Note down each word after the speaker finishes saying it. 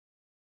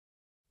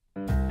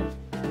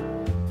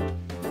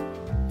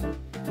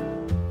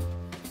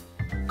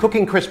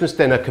Cooking Christmas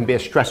dinner can be a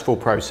stressful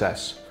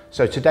process,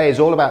 so today is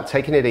all about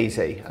taking it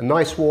easy. A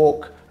nice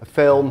walk, a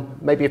film,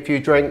 maybe a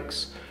few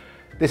drinks.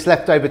 This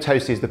leftover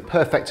toastie is the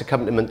perfect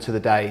accompaniment to the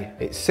day.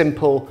 It's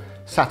simple,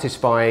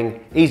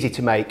 satisfying, easy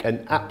to make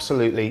and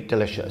absolutely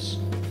delicious.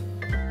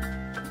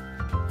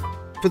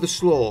 For the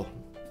slaw,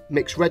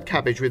 mix red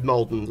cabbage with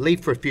Maldon,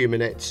 leave for a few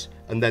minutes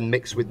and then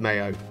mix with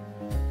mayo.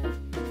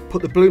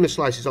 Put the bloomer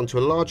slices onto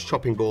a large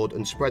chopping board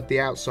and spread the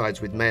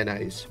outsides with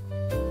mayonnaise.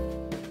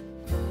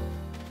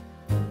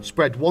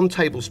 Spread 1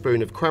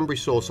 tablespoon of cranberry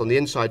sauce on the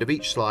inside of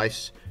each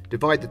slice,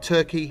 divide the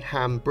turkey,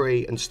 ham,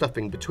 brie and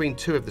stuffing between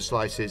 2 of the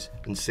slices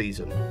and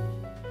season.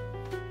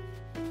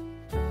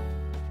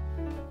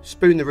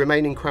 Spoon the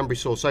remaining cranberry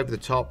sauce over the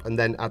top and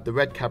then add the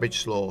red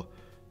cabbage slaw.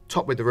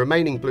 Top with the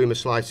remaining bloomer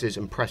slices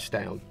and press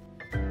down.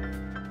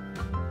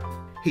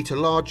 Heat a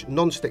large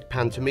non-stick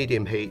pan to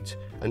medium heat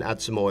and add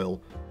some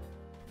oil.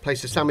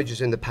 Place the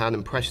sandwiches in the pan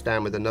and press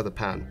down with another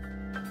pan.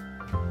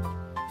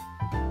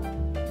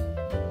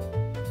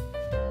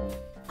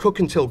 Cook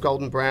until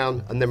golden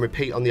brown and then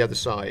repeat on the other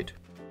side.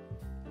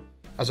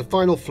 As a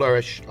final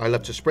flourish, I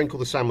love to sprinkle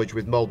the sandwich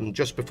with Maldon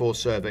just before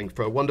serving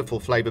for a wonderful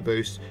flavour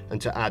boost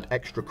and to add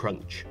extra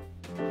crunch.